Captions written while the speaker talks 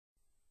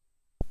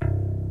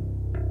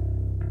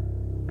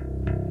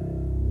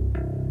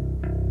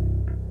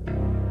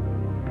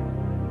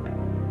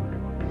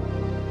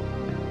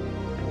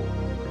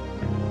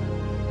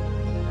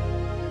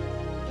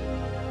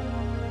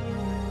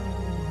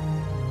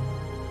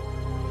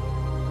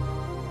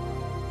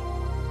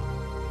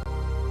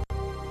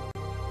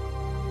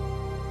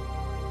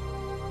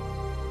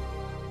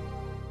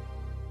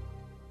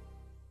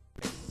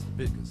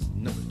Leviticus,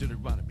 Numbers,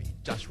 Deuteronomy,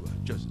 Joshua,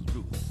 Judges,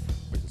 Ruth,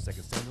 1st and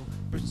 2nd Samuel,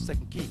 1st and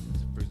 2nd Kings,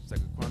 1st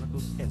and 2nd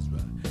Chronicles, Ezra,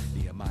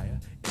 Nehemiah,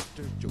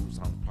 Esther, Job,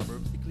 Psalms,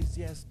 Proverbs,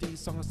 Ecclesiastes,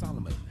 Song of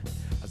Solomon,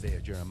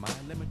 Isaiah, Jeremiah,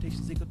 Lamentations,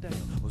 Ezekiel, Daniel,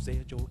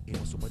 Hosea, Joel,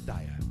 Amos,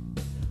 Obadiah,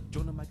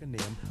 Jonah, Micah,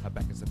 Nahum,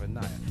 Habakkuk,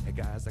 Zephaniah,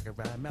 Haggai,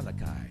 Zechariah,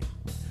 Malachi.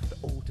 The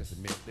Old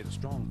Testament laid a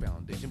strong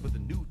foundation, but the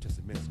New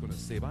Testament is going to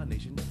save our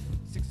nation.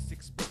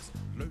 66 books,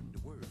 learn the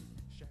word,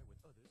 share with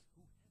others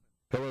who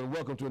haven't. Hello and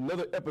welcome to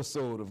another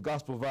episode of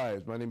Gospel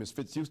Vibes. My name is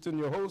Fitz,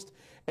 your host,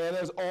 and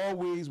as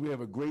always, we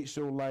have a great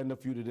show lined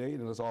up for you today,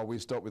 and let's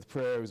always start with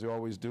prayer as we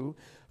always do.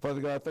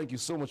 Father God, thank you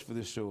so much for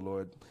this show,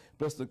 Lord.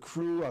 Bless the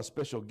crew, our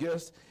special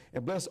guests,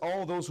 and bless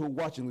all those who are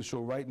watching the show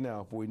right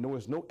now, for we know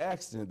it's no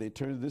accident they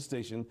turn to this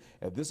station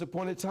at this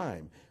appointed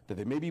time, that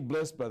they may be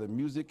blessed by the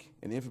music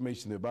and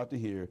information they're about to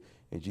hear.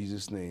 In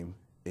Jesus' name,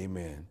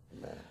 amen.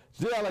 Amen.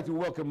 Today I'd like to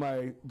welcome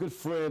my good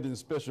friend and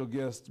special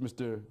guest,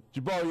 Mr.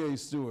 Jabari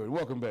Stewart.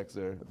 Welcome back,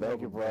 sir.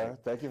 Thank you, Brian.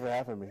 Thank you for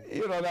having me.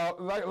 You know, now,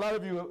 like a lot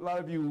of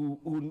you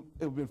who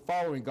have been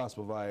following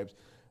Gospel Vibes,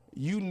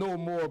 you know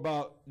more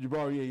about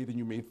Jabari than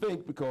you may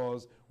think,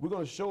 because we're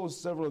going to show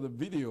several of the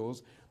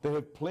videos that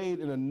have played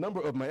in a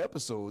number of my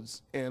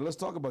episodes, and let's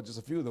talk about just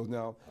a few of those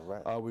now. All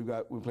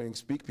right. We're playing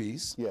Speak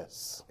Peace.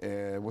 Yes.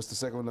 And what's the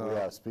second one?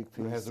 Yeah, Speak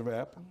Peace. It has the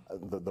rap.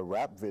 The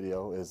rap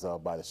video is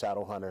by the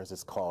Shadow Hunters.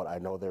 It's called "I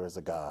Know There Is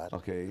a God."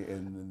 Okay,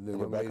 and the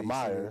Rebecca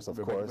Myers,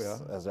 of course,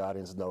 yeah, as the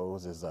audience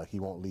knows, is "He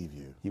Won't Leave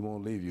You." He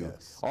Won't Leave You.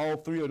 Yes. All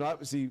three are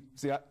not. See,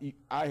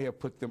 I have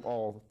put them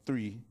all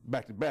three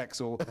back to back.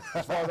 So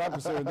as far as I'm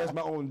concerned, that's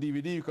my own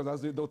DVD, because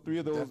I did those three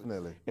of those.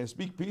 Definitely. And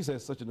Speak Peace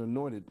has such an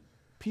anointed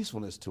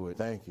peacefulness to it.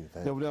 Thank you.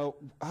 Now,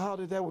 how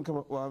did that one come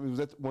up? Well, I mean, was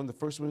that one of the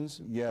first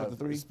ones? Yeah, of the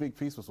three? Speak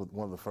Peace was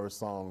one of the first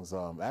songs.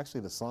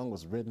 Actually, the song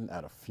was written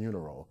at a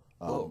funeral.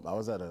 I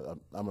was at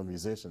I'm a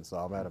musician, so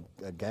I'm at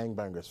a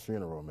gangbanger's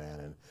funeral, man,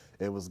 and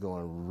it was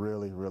going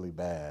really, really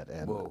bad.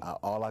 And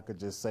all I could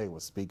just say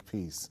was "Speak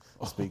Peace,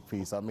 Speak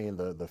Peace." I mean,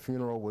 the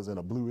funeral was in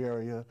a blue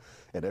area,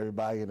 and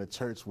everybody in the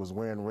church was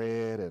wearing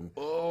red and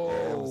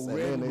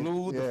red and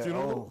blue. The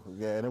funeral.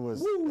 Yeah, and it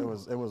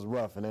was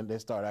rough. And then they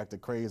started acting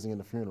crazy in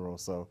the funeral.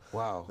 So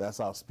that's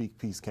how "Speak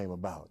Peace" came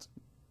about.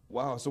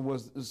 Wow. So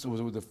was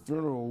the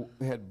funeral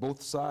had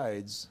both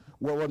sides?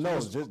 Well, no,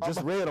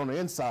 just red on the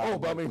inside. Oh,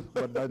 but I mean,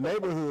 but the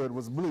neighborhood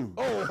was blue.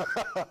 Oh,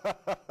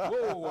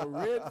 whoa, a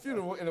red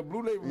funeral in a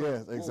blue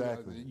neighborhood. Yes,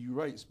 exactly. You're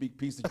right. Speak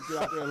peace that you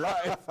get out there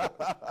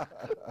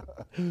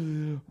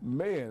alive.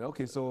 Man,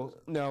 okay. So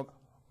now,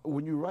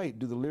 when you write,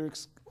 do the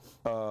lyrics?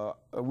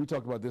 We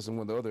talked about this in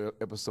one of the other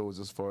episodes,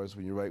 as far as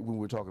when you write. When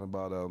we were talking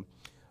about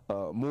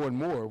More and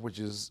More, which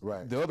is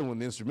the other one,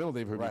 the instrumental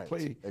they've heard me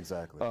play.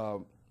 Exactly.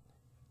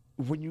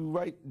 When you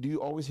write, do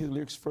you always hear the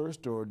lyrics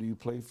first, or do you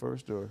play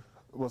first, or?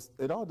 Well,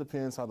 it all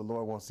depends how the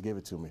Lord wants to give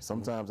it to me.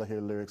 Sometimes I hear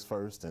lyrics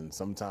first, and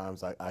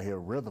sometimes I hear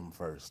rhythm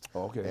first.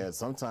 Okay. And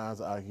sometimes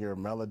I hear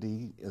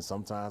melody, and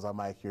sometimes I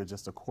might hear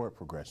just a chord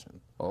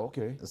progression.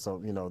 Okay. And so,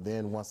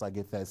 then once I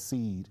get that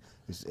seed,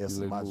 it's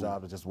my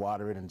job to just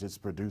water it and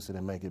just produce it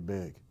and make it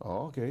big.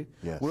 Oh, okay.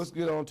 Yes. Well, let's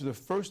get on to the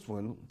first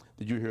one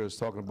that you hear us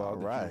talking about.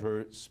 You've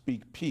heard,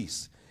 Speak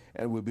Peace.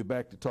 And we'll be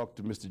back to talk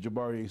to Mr.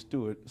 Jabari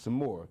Stewart some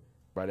more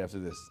right after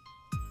this.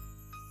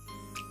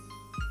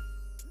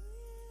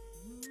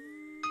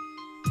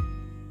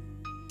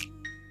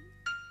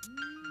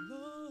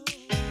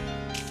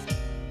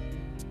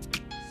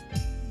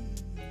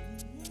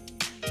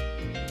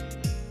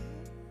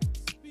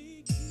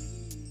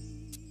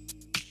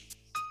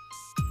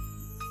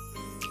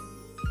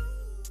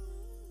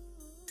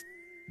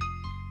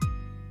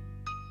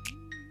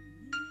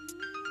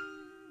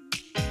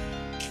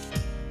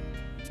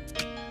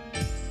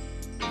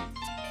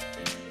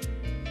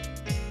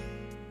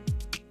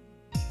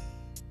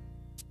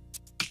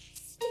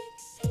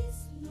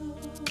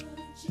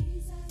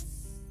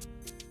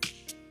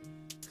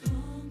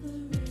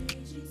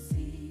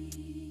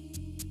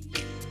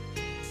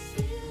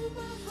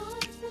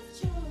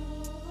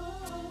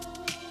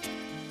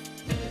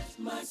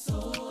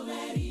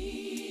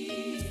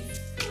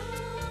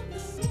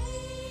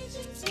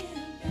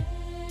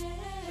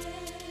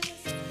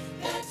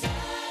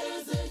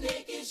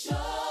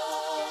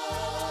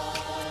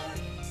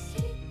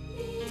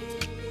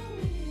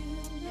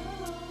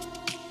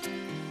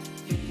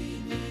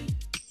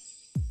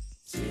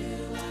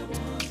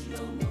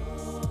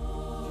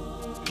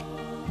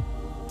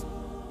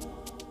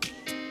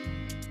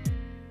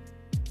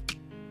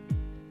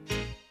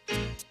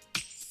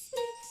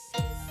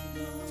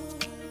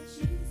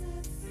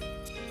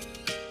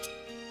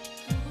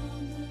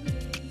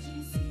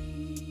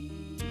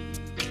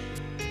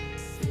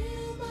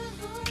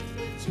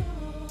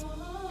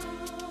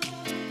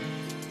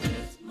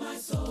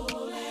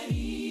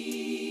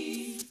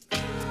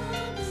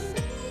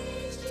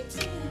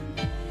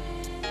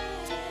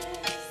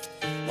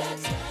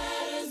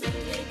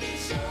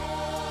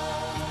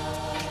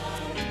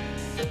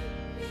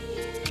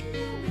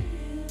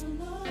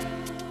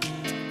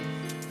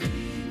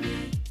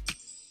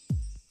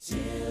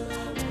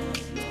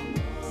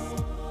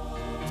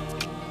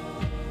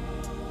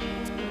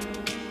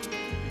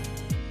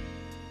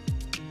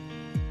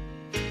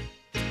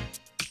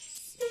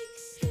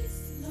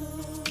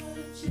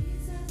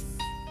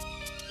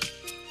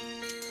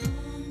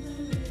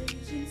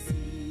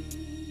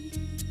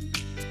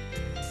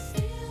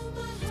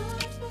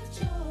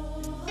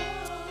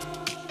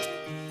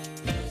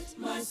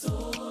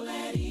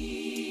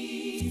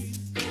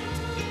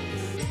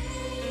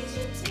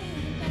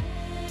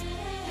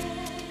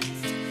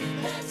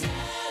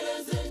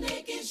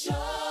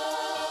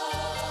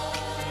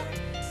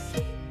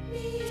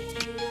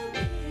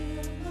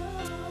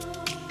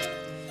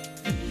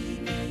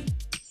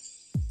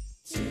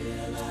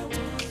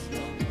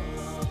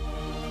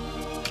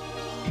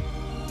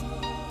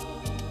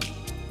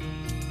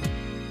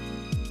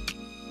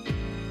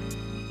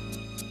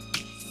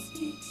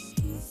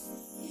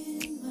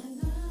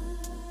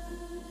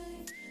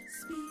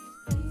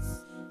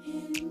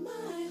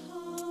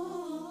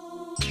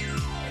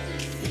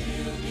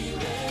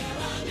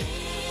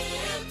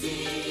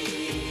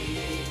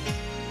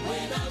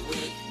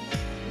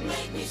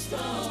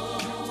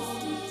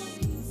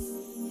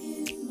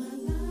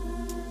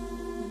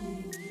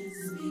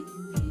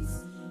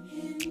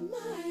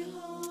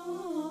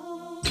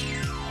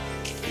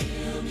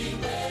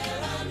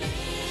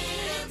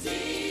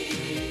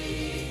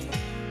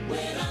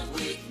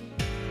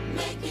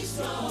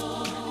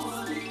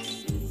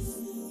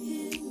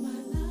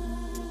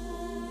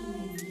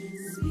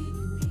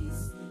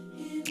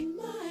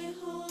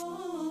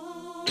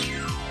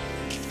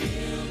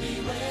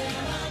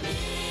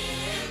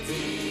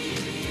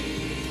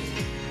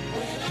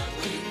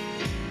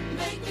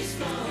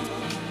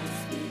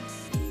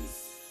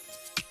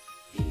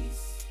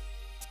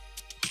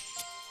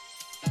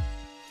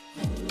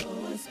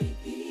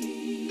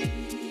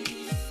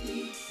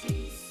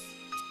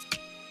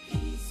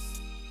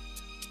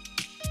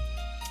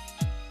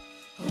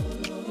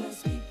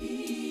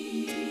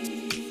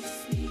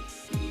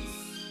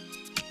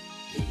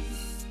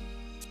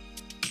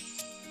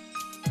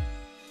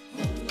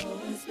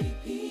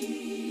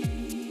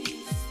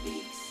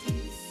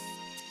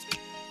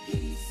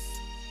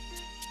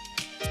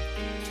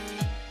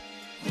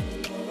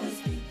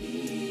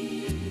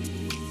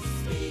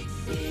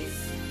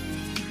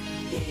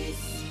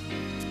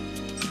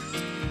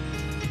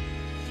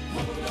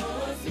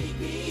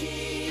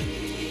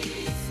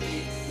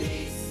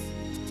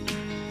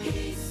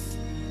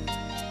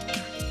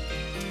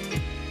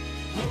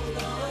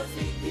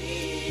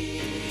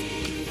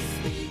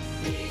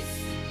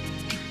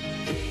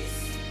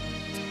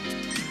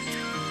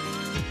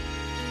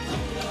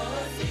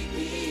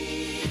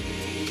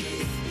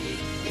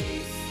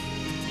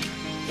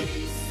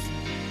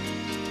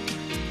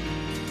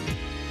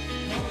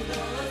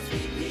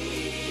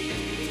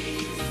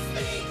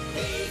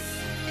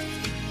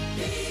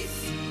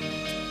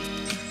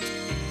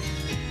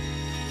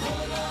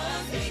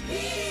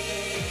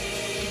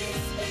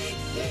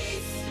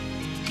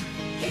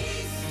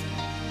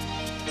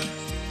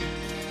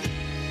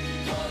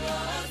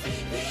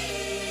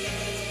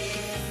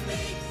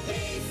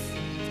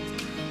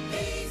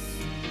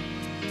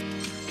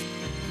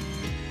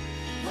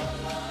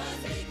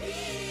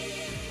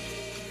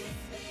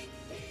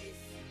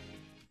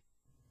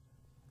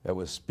 That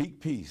was Speak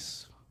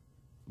Peace.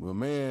 Well,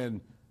 man,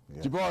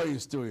 Jabari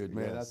Stewart,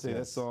 man. I say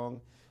that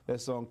song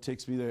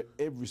takes me there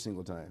every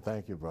single time.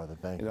 Thank you, brother.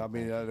 Thank you. I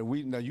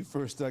mean, now you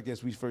first, I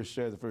guess we first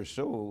shared the first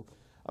show.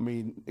 I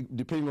mean,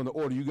 depending on the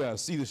order you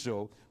guys see the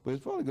show, but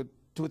it's probably good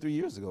 2 or 3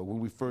 years ago when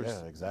we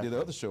first did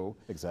the other show.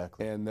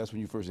 Exactly. And that's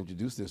when you first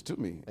introduced this to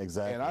me.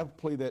 Exactly. And I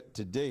play that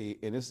today,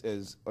 and it's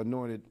as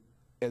anointed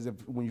as if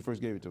when you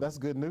first gave it to me. That's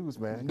good news,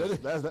 man.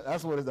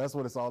 That's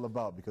what it's all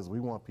about, because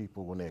we want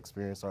people, when they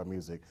experience our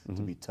music,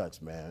 to be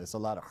touched, man. It's a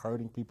lot of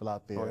hurting people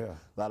out there, a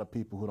lot of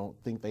people who don't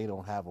think they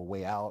don't have a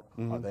way out,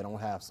 or they don't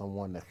have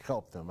someone to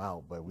help them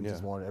out, but we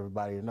just want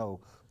everybody to know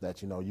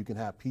that, you know, you can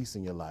have peace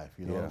in your life,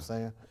 you know what I'm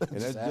saying?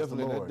 And that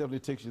definitely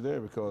takes you there,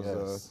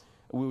 because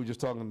we were just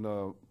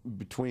talking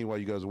between while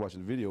you guys were watching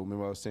the video.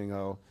 Remember I was saying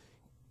how,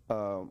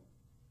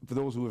 for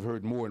those who have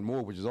heard More and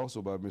More, which is also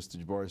about Mr.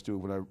 Jabari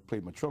Stewart, when I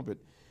played my trumpet,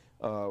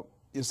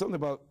 it's something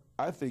about,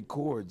 I think,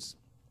 chords,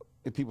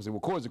 and people say,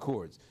 well, chords are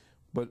chords,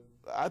 but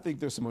I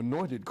think there's some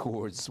anointed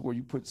chords where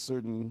you put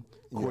certain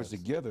chords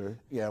together,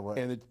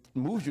 and it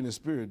moves you in the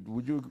spirit.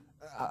 Would you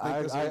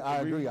I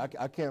agree.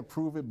 I can't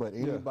prove it, but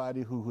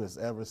anybody who has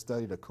ever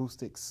studied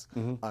acoustics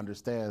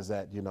understands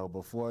that, you know,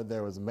 before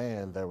there was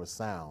man, there was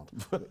sound.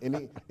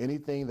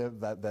 Anything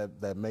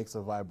that makes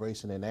a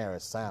vibration in air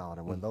is sound,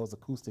 and when those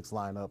acoustics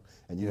line up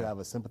and you have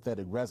a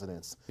sympathetic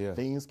resonance,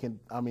 things can,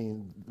 I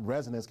mean,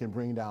 resonance can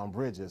bring down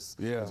bridges.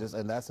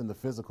 And that's in the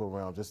physical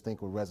realm. Just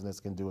think what resonance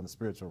can do in the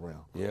spiritual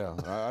realm. Yeah,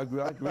 I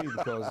agree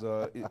because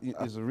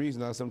it's a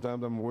reason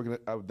sometimes I'm working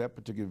at that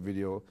particular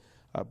video.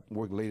 I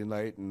work late at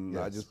night, and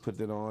I just put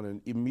that on,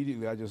 and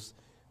immediately I just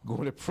go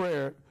into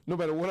prayer. No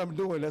matter what I'm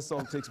doing, that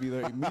song takes me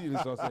there immediately.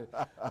 So I say,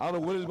 I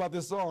don't know what it is about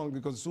this song,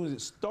 because as soon as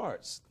it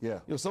starts,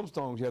 you know, some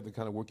songs you have to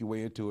kind of work your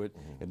way into it,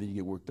 and then you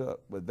get worked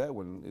up. But that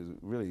one is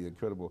really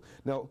incredible.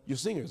 Now, your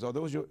singers, are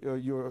those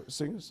your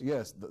singers?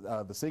 Yes,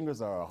 the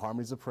singers are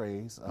Harmonies of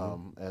Praise,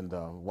 and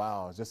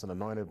wow, it's just an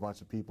anointed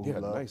bunch of people who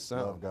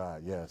love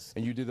God. Yes.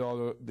 And you did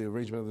all the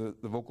arrangement of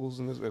the vocals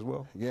in this as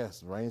well?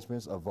 Yes,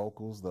 arrangements of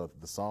vocals, the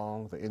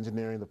song, the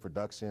engineering, the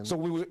production. So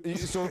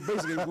so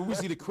basically, when we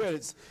see the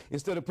credits,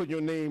 instead of putting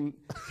your name,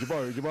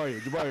 Jabari,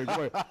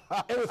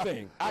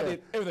 everything. I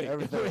did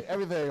everything.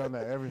 Everything on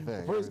that,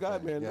 everything. Praise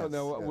God, man.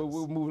 Now,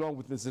 we'll move on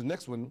with this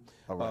next one.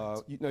 All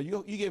right. Now,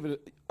 you gave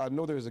it, I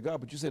Know There Is a God,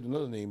 but you said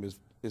another name is...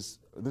 This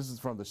is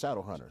from the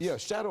Shadow Hunters. Yeah,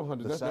 Shadow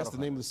Hunters. That's the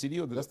name of the CD?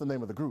 Or that's the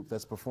name of the group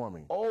that's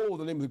performing. Oh,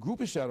 the name of the group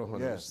is Shadow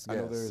Hunters. Yes, I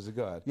Know There Is a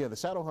God. Yeah, the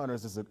Shadow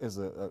Hunters is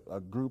a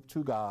group,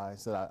 2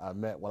 guys that I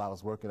met while I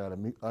was working at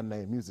an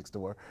unnamed music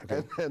store.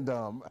 Okay. And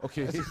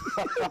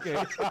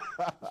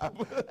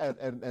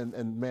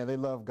man, they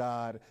love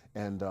God,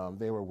 and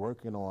they were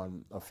working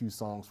on a few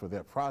songs for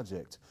their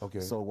project.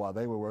 Okay. So while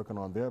they were working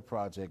on their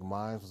project,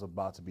 mine was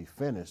about to be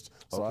finished.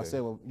 So I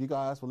said, well, you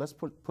guys, let's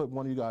put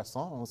one of you guys'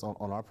 songs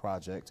on our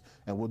project,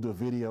 and we'll do a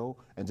video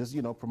and just,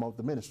 you know, promote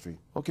the ministry.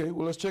 Okay,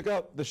 well, let's check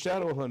out the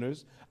Shadow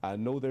Hunters. I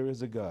Know There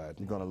Is a God.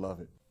 You're gonna love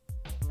it.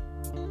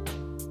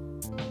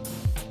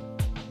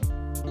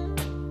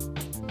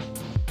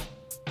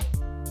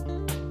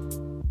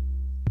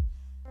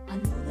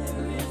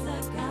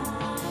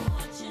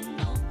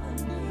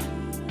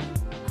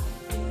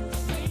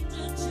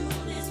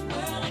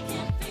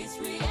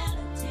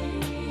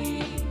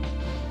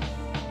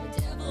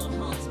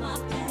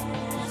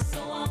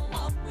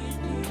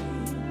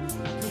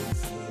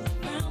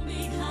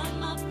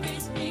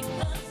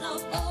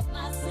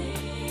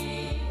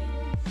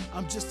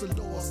 I'm just a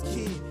lost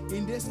kid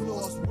in this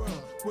lost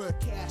world where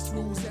cash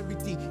rules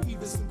everything,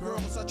 even some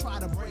girls. I try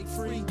to break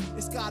free,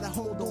 it's got a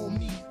hold on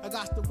me. I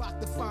got to rock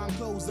the fine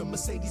clothes of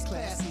Mercedes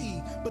Class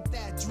E, but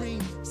that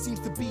dream seems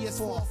to be as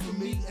far from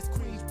me as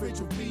Queensbridge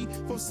will be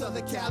from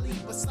Southern Cali.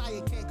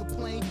 Messiah can't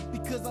complain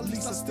because at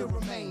least I still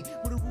remain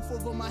with a roof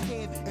over my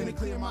head and a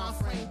clear mind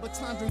frame. But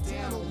time drained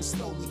down on me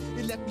slowly,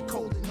 it left me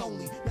cold and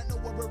lonely. Not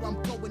knowing where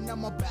I'm going, now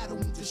my battle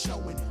just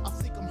showing. I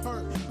think I'm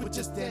hurt, but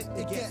just then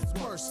it gets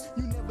worse.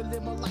 You never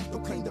live my life,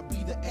 don't claim to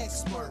be the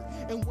expert,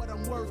 and what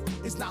I'm worth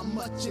is not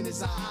much in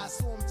his eyes.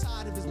 So I'm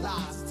tired of his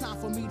lies, it's time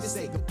for me to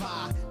say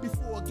goodbye.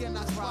 Before again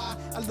I cry,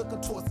 I look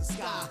up towards the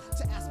sky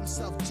to ask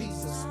myself,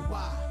 Jesus,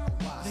 why?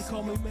 They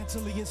call me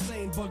mentally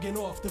insane, bugging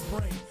off the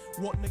brain,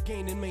 wanting to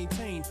gain and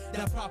maintain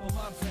that proper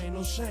mind frame,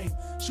 no shame.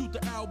 Shoot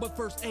the arrow, but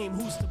first aim,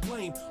 who's to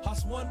blame?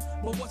 Hoss one,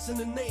 but what's in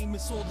the name?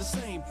 It's all the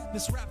same.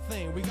 This rap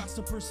thing, we got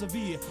to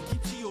persevere.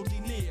 Keep G.O.D.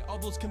 near, all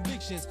those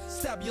convictions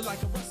stab you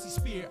like a rusty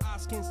spear.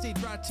 Eyes can't stay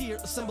dry, tear,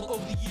 assemble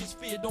over the years.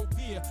 Fear, don't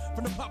fear,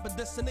 from the proper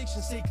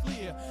destination, stay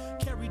clear.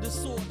 Carry the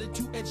sword, the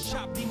two-edged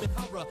chop, demon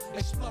horror,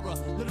 explorer,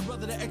 little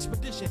brother, the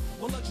expedition.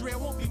 One luxury I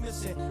won't be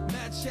missing.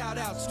 Mad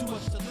shout-outs, too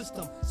much to list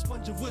them.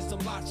 Sponge of wisdom,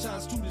 light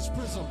shines through this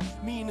prism.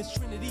 Me and this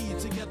Trinity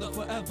together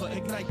forever,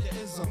 ignite the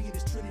ism. Me and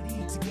this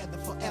Trinity together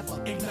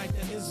forever, ignite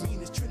the ism. Me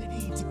and this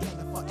Trinity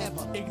together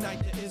forever,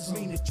 ignite the ism.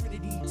 Me and this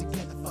Trinity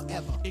together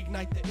forever,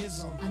 ignite the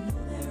ism. I know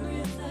there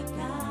is a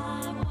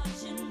God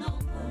watching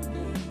over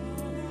me.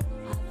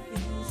 I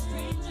feel a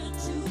stranger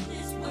to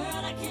this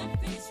world, I can't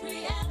face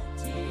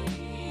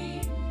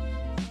reality.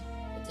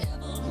 The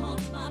devil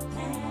haunts my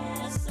past.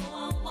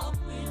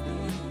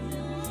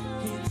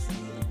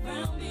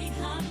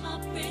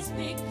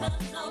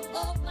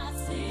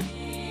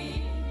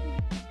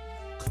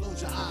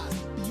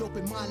 Be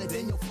open-minded,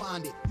 then you'll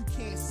find it. You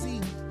can't see,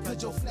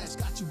 cause your flesh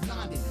got you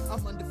blinded.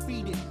 I'm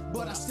undefeated,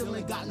 but I still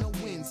ain't got no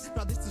wins.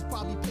 Now this is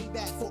probably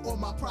payback for all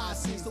my pride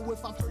sins. So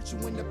if I've hurt you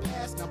in the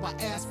past, now I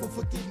ask for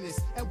forgiveness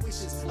and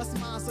wishes. A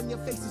smiles on your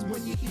faces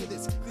when you hear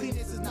this.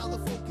 Cleanness is now the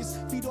focus.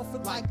 Feed off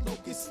it like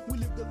locusts. We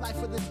live the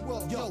life of this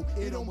world. Yo,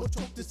 it almost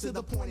choked us to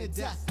the point of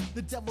death.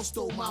 The devil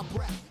stole my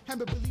breath.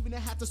 Hammer believing I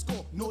had to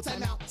score. No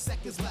timeout,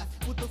 seconds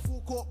left. With the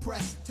full court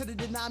press to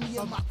deny me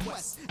of my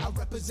quest. I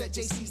represent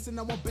JC, so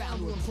now I'm bound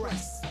to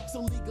impress.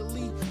 So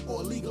legally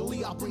or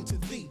illegally, I'll bring to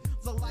thee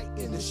the light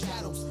in the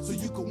shadows, so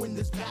you can win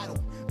this battle.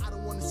 I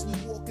don't want to see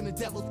you walk in the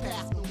devil's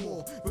path no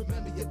more.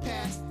 Remember your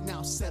past,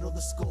 now settle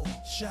the score.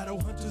 Shadow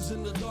hunters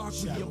in the dark,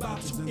 we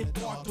about to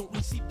embark. Don't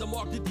receive the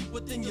mark deep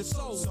within your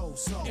soul.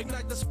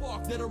 Ignite the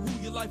spark that'll rule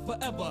your life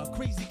forever.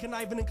 Crazy,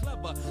 conniving, and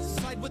clever.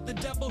 Side with the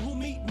devil who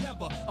meet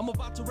never. I'm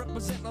about to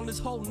represent on this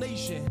whole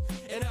nation.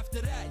 And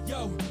after that,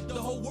 yo, the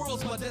whole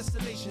world's my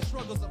destination.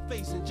 Struggles I'm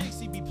facing,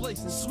 JC be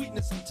placing,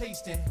 sweetness I'm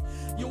tasting.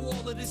 Yo,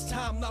 all of this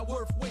time not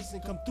worth wasting.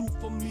 Come through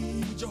for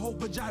me,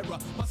 Jehovah Jireh.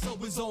 My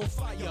soul is on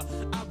fire,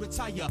 I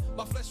retire.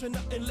 My flesh with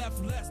nothing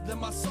left less than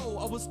my soul.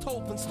 I was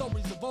told in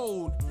stories of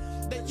old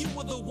that you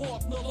were the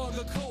warmth, no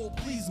longer cold.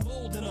 Please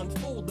mold and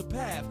unfold the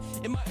path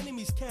in my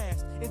enemies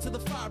cast into the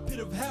fire pit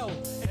of hell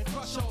and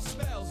crush all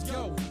spells.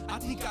 Yo, I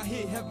think I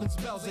hear heaven's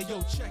bells. Hey,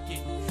 yo, check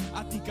it.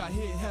 I think I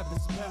hear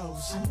heaven's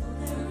bells. I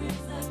know there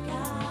is a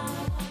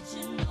God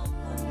watching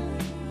over me.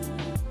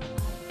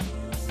 I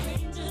feel a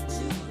stranger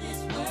to this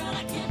world.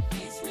 I can't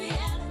face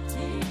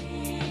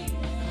reality.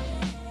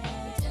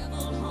 The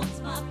devil haunts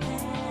my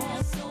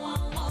past, so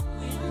I'll walk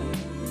with you.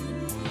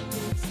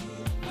 You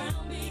see the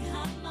frown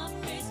behind my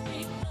face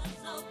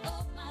because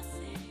of my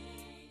sin.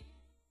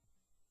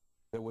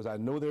 That was I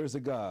Know There's a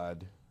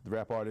God, the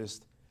rap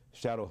artist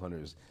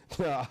Shadowhunters.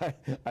 Now,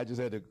 I just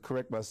had to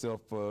correct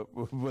myself for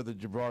Brother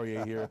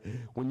Jabari here.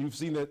 When you've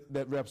seen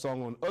that rap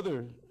song on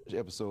other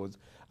episodes,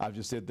 I've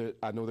just said that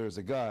I Know There's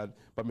a God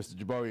by Mr.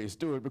 Jabari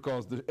Stewart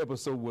because the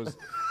episode was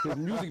his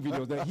music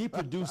videos. Now, he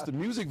produced the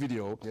music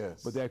video,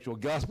 Yes. but the actual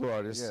gospel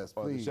artists Yes,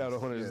 are the please.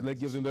 Shadowhunters, Yes. and that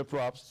gives them their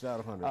props.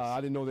 Shadowhunters. I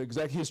didn't know the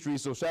exact history,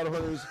 so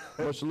Shadowhunters,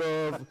 much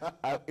love.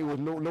 It was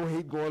no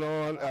hate going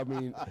on. I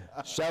mean,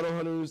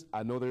 Shadowhunters,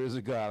 I Know There Is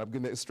a God. I'm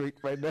getting that straight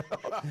right now.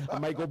 I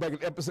might go back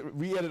and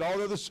re-edit all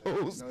the other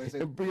shows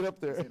and bring it up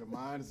there. Say the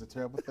mind is a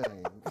terrible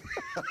thing,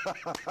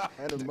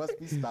 and it must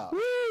be stopped.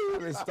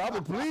 Woo! Stop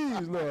it,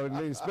 please. No, and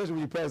especially when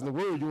you're passing the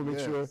word, you want to make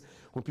Yes. sure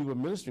when people are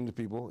ministering to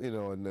people, you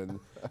know, and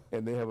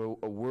they have a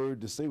word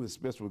to say, with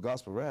especially with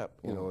gospel rap.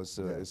 You know, it's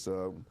as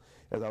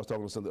I was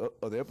talking to some of the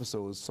other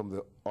episodes, some of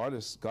the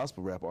artists,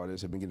 gospel rap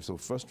artists, have been getting so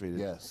frustrated.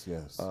 Yes,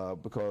 yes.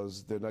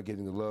 Because they're not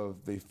getting the love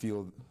they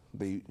feel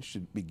they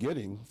should be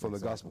getting from the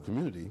gospel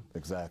community.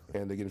 Exactly.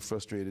 And they're getting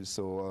frustrated.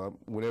 So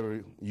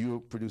whenever you're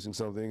producing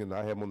something and I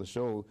have them on the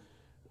show,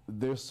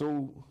 they're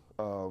so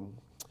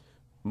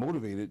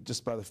motivated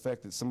just by the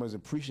fact that somebody's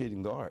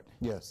appreciating the art.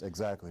 Yes,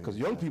 exactly. Because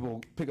young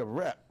people pick up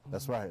rap.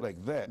 That's right.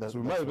 Like that. That's, so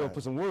we might as well right.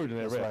 put some word in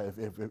that That's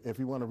rap. right. If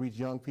you want to reach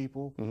young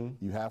people,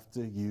 you have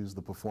to use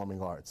the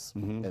performing arts,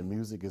 and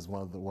music is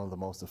one of the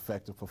most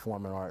effective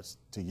performing arts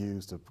to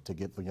use to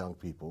get the young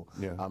people.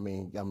 Yeah. I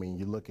mean,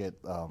 you look at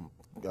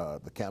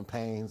the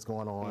campaigns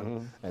going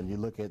on, and you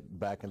look at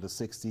back in the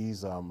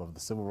 '60s of the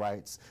civil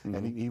rights,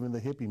 and even the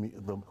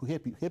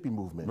hippie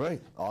movement.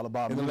 Right. All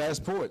about And the music.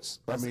 Last Poets.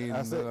 That's- I mean,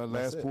 that's the it. That's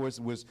Last it. Poets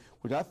was,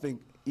 which I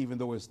think, even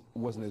though it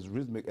wasn't as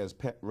rhythmic as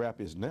rap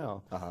is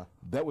now,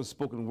 that was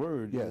spoken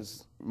word in Yes.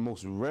 its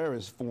most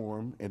rarest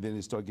form, and then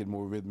it started getting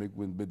more rhythmic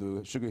with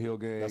the Sugar Hill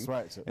Gang. That's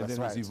right. And That's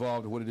then it's right.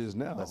 evolved to what it is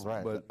now. That's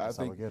right. But That's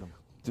I how think we get 'em.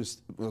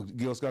 just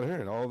Gil Scott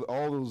Heron,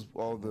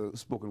 all the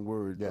spoken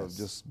word of Yes.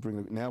 just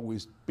bringing. Now we're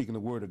speaking the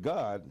word of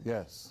God.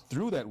 Yes.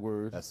 Through that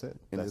word. That's it.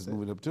 And That's it's it.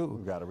 moving up too.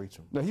 We've got to reach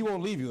them. Now he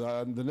won't leave you.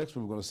 The next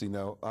one we're going to see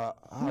now.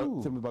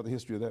 Tell me about the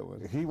history of that one.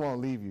 He won't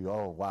leave you.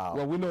 Oh wow.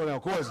 Well, we know now,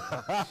 of course.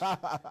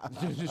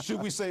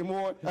 Should we say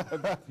more?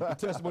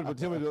 Testimony, but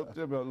tell me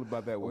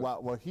about that one.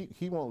 Well,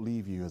 he won't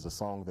leave you is a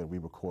song that we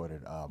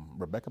recorded.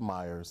 Rebecca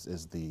Myers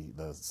is the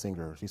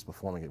singer. She's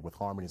performing it with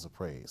Harmonies of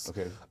Praise.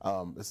 Okay.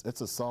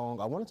 It's a song.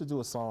 I wanted to do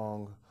a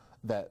song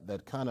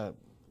that kind of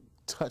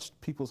touched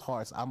people's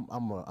hearts. I'm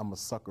a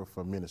sucker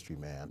for ministry,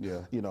 man.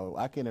 Yeah. You know,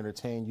 I can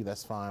entertain you,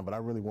 that's fine, but I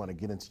really want to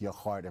get into your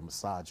heart and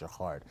massage your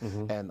heart.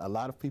 And a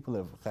lot of people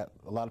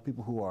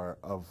who are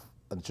of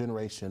a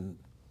generation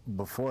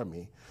before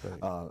me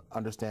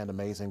understand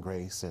Amazing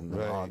Grace and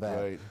all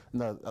that. Right.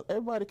 No,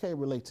 everybody can't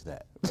relate to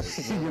that.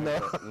 You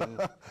know,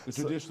 The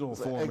traditional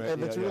format.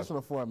 and the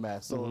traditional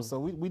format. So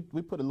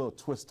we put a little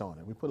twist on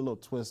it. We put a little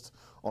twist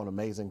on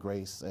Amazing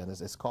Grace, and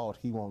it's called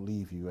He Won't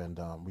Leave You. And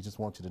we just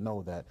want you to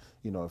know that,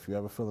 you know, if you're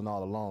ever feeling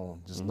all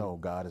alone, just know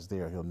God is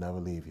there. He'll never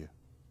leave you.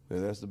 Yeah,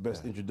 that's the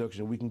best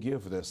introduction we can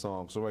give for that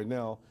song. So right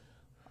now,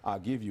 I'll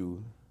give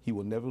you He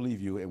Will Never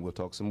Leave You, and we'll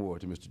talk some more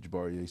to Mr.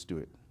 Jabari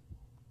Stewart.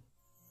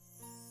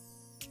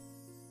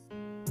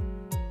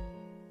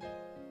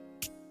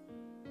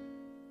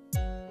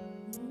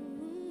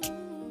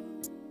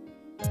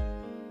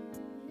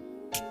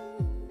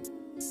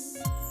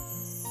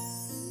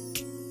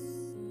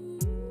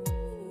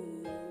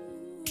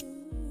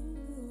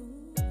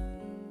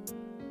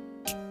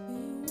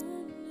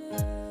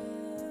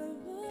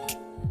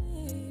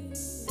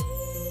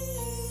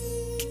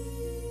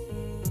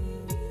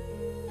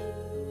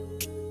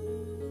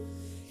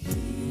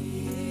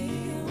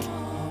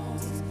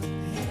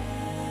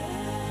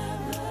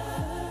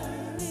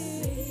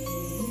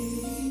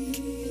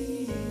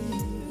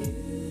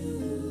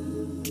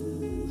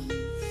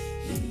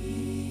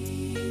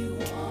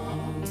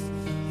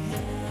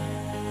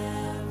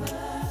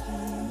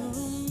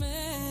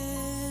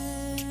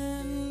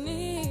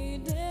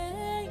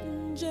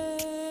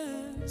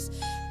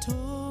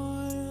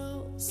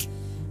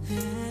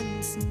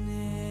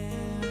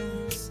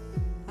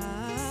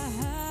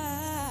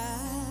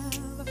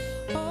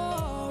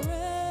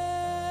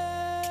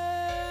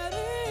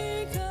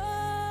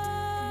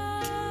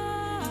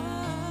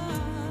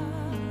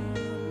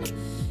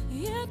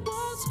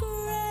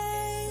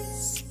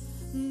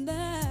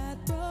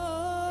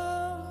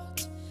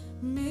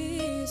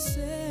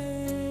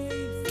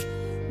 safe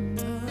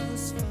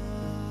thus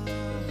far,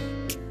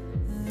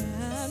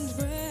 and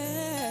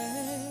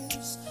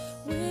grace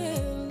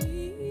will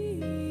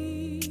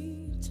lead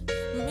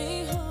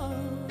me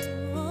home.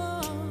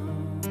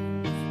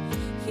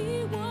 He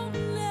won't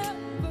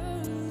never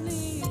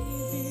leave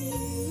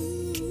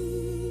you.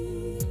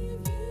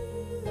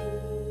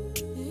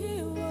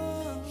 He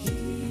won't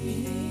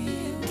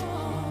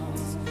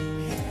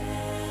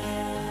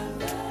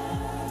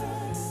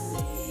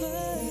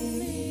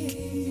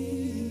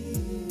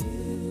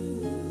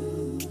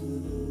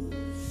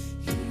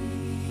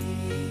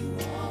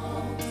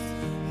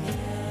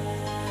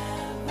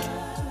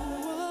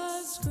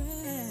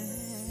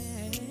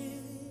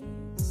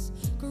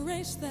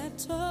grace that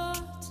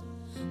taught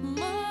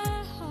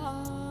my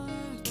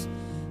heart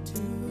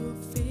to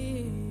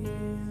fear,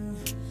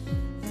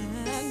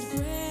 and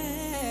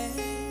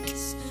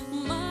grace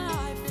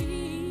my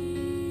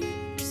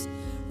fears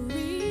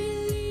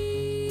relieved.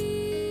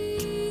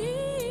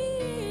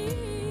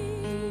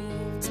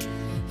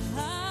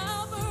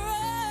 How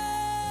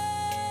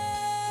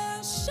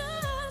precious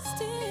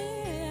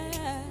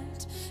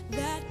did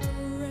that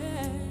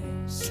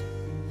grace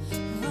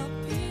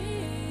appear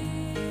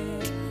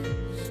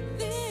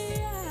the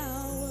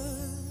hour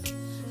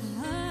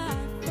I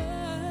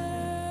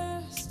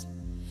first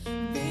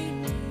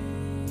believed.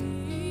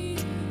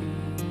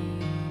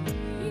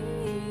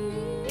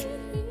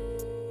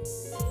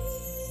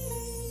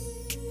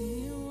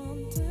 He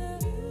won't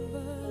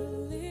ever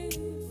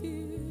leave you.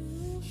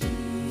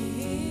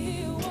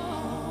 He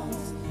won't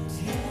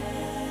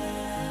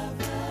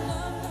ever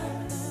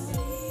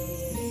leave.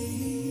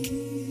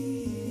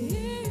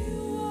 He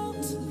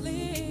won't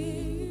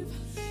leave.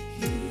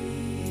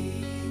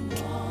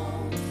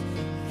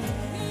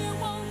 He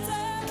won't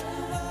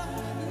ever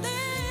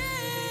leave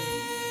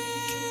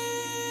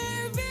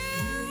you.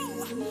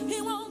 He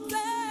won't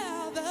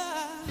ever,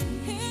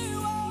 he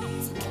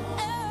won't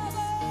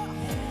ever,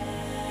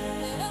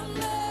 he'll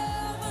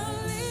never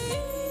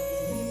leave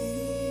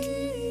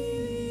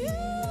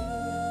you.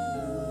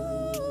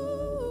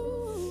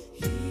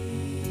 He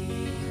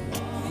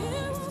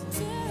won't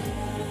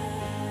ever.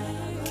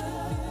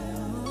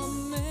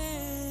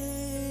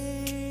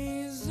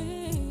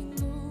 Amazing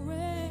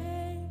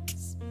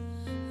grace,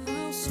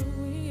 how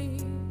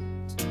sweet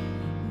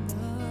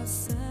the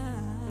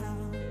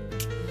sound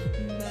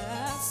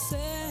that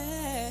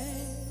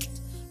saved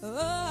a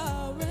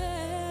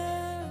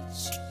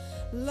wretch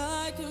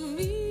like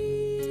me.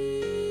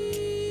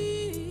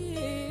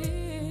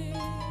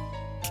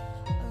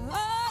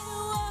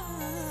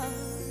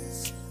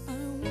 I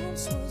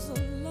once was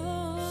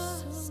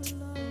lost,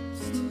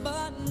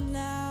 but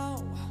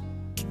now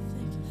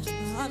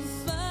I'm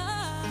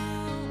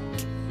found.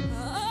 I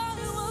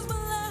was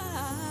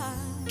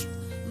blind,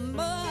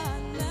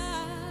 but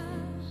now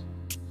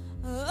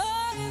I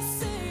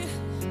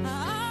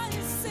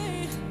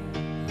see.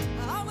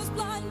 I was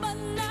blind, but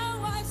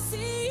now I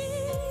see.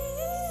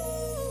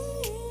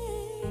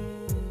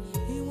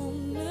 He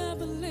won't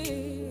never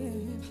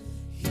leave.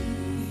 He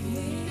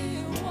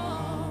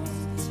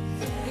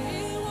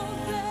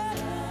won't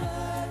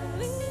ever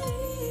leave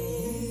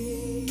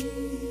you.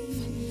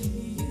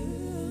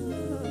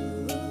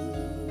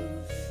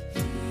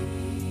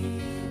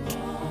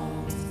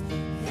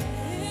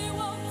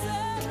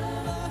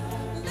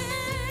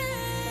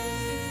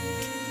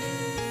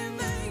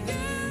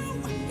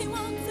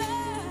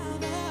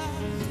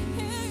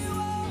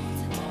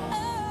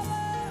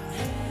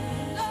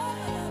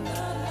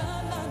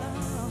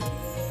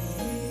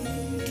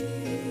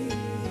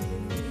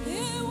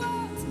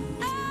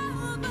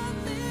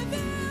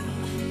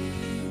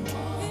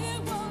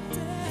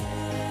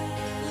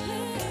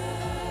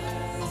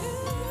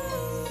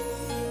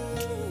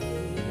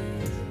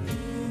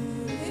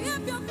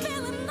 If you're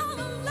feeling all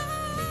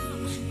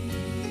alone,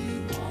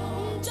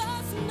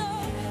 just know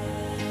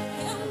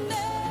he'll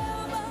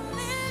never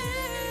leave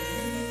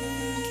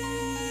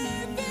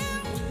you.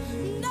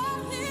 No,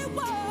 he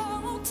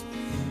won't.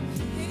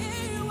 He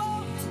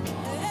won't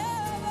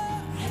ever.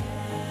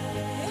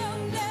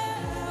 He'll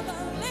never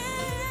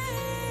leave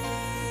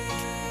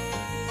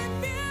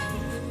you.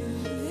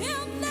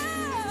 He'll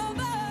never.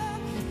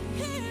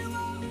 He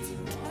won't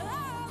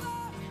ever.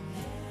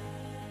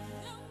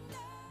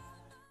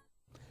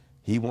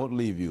 He Won't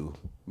Leave You,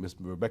 Miss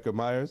Rebecca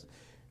Myers,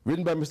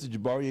 written by Mr.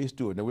 Jabari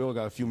Stewart. Now, we only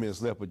got a few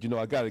minutes left, but you know,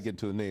 I got to get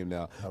to the name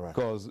now. All right.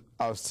 Because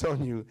I was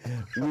telling you,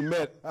 we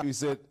met, you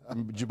said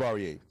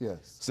Jabari.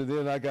 Yes. So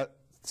then I got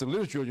some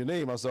literature on your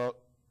name. I saw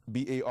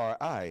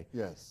B-A-R-I.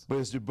 Yes. But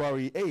it's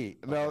Jabari A.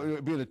 Now,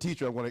 being a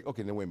teacher, I'm going,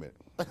 okay, then wait a minute.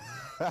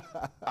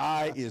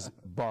 I is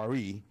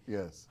Bari.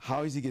 Yes.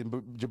 How is he getting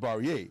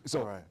Jabari A?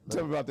 So All right.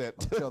 tell me about that.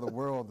 Tell the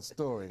world the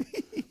story.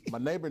 My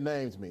neighbor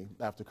named me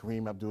after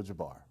Kareem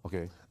Abdul-Jabbar.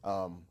 Okay.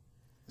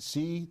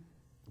 She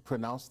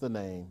pronounced the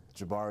name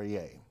Jabari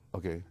A.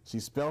 Okay. She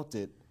spelt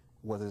it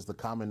what is the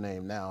common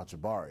name now,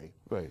 Jabari.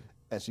 Right.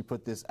 And she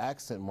put this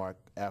accent mark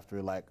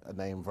after like a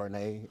name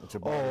Vernay,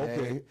 Jabari. Oh,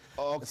 okay.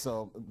 Oh.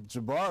 So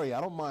Jabari,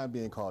 I don't mind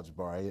being called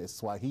Jabari. It's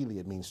Swahili.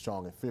 It means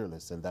strong and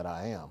fearless, and that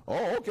I am.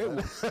 Oh, okay.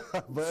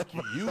 But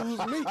use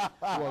me.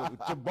 Well,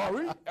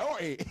 Jabari. Oh,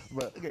 hey.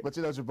 But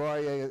you know,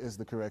 Jabari is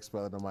the correct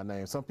spelling of my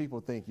name. Some people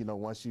think, you know,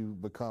 once you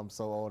become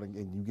so old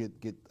and you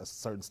get a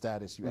certain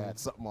status, you add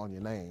something on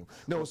your name.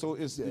 No, so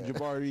it's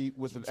Jabari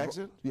with an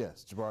accent?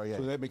 Yes, Jabari.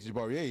 So that makes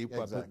Jabari,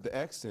 but Exactly. put the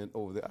accent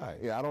over the I.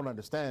 Yeah, I don't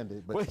understand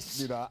it, but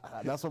you know,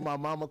 that's what my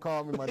mama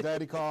called me, my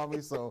daddy called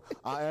me, so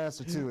I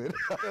answer to it.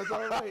 That's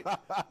all right.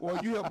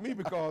 Well, you helped me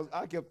because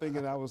I kept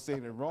thinking I was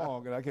saying it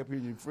wrong, and I kept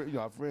hearing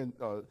our friend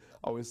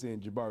always saying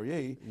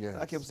Jabari. Yes.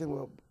 I kept saying,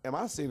 well, am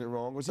I saying it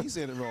wrong, or is he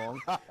saying it wrong?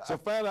 So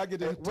finally I get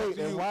to Wait,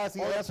 and why is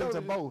he answering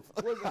to both?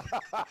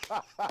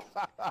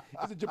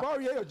 Is it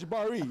Jabari or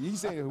Jabari? He's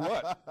saying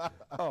what?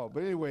 Oh,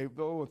 but anyway,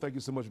 thank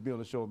you so much for being on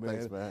the show, man.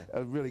 Thanks, man.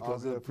 Really,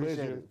 because it's a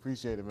pleasure.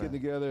 Appreciate it, man.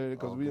 Getting together,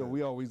 because All good.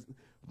 we always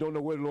don't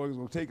know where the Lord is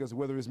going to take us,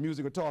 whether it's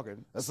music or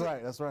talking. That's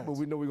right, that's right. But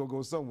we know we're going to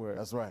go somewhere.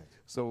 That's right.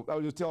 So I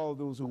would just tell all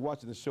those who are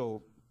watching the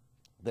show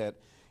that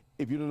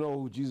if you don't know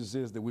who Jesus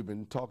is that we've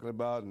been talking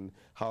about and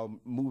how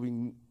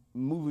moving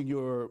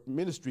your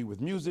ministry with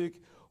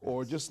music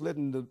or just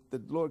letting the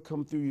Lord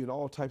come through you in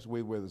all types of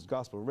ways, whether it's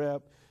gospel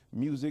rap,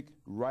 music,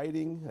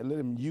 writing, and let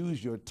him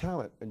use your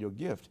talent and your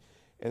gift.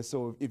 And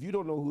so if you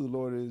don't know who the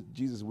Lord is,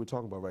 Jesus, we're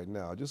talking about right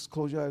now, just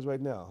close your eyes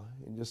right now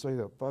and just say,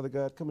 Father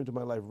God, come into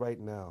my life right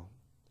now.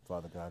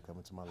 Father God, come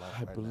into my life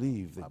I right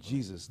believe now. that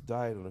Jesus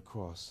died on the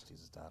cross.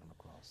 Jesus died on the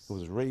cross. He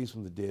was raised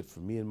from the dead for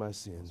me and my He was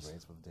sins.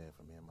 raised from the dead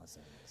for me and my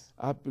sins.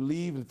 I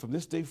believe that from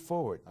this day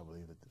forward, I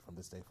believe that from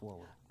this day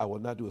forward, I will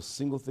not do a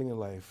single thing in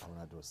life I will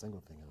not do a single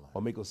thing in life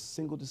or make a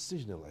single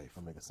decision in life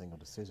or make a single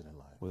decision in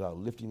life without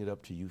lifting it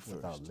up to you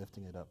without first.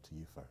 lifting it up to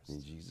you first.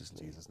 In Jesus' name.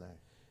 In Jesus' name.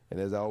 And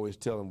as I always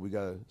tell them, we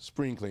got to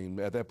spring clean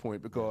at that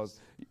point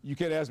because you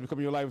can't ask me to come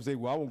in your life and say,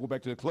 well, I won't go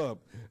back to the club.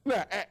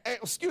 Nah,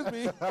 excuse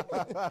me.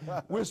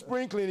 We're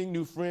spring cleaning,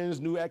 new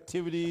friends, new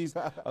activities,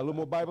 a little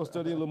more Bible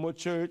study, a little more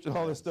church, and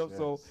all that stuff. Yes.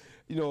 So,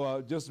 you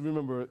know, just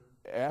remember,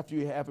 after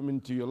you have him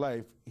into your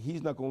life,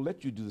 he's not going to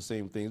let you do the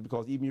same things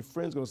because even your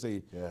friends going to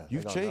say,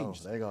 you've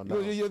changed. They're going to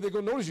know. They're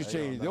going to notice you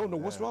changed. They don't know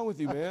what's wrong with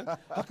you, man.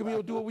 How come you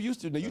don't do what we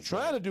used to? Now, you're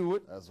trying to do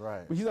it. That's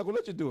right. But he's not going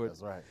to let you do it.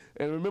 That's right.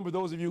 And remember,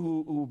 those of you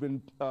who've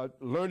been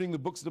learning the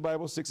books of the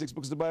Bible, 6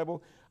 books of the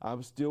Bible,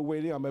 I'm still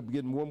waiting. I'm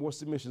getting more and more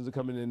submissions are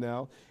coming in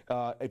now.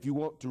 If you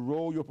want to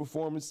roll your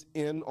performance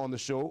in on the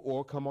show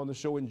or come on the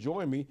show and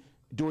join me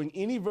doing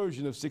any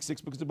version of 6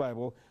 books of the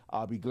Bible,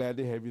 I'll be glad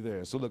to have you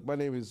there. So look, my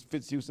name is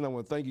Fitz Houston. I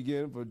want to thank you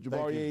again for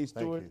Jabari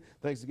Stewart.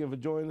 Thanks again for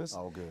joining us.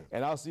 All good.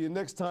 And I'll see you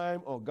next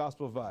time on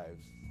Gospel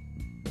Vibes.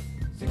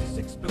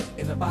 66 books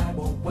in the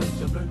Bible. Once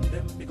you learn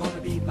them, you're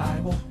gonna be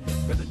liable.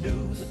 For the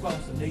news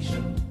across the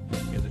nation,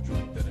 here's the truth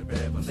and the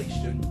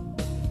revelation.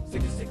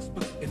 66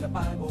 books in the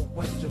Bible.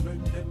 Once you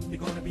learn them, you're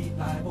gonna be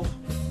liable.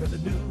 For the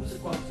news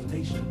across the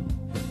nation,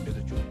 here's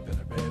the truth and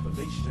the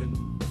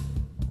revelation.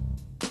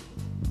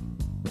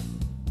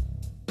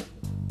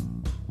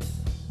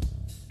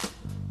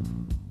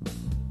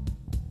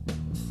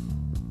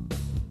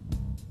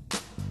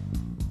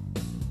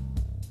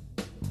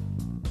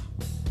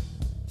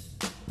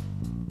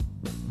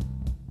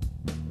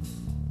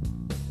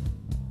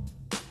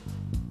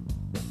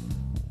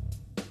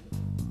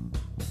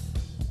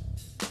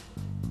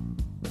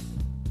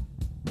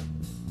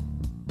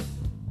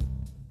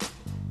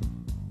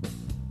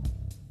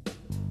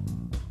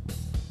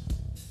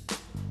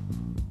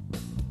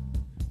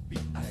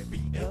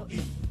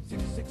 B-I-B-L-E.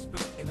 66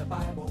 books in the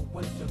Bible.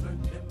 Once you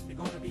learn them, you're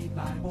gonna be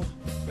liable.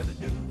 For the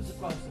news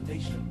across the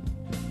nation,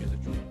 here's the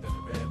truth and the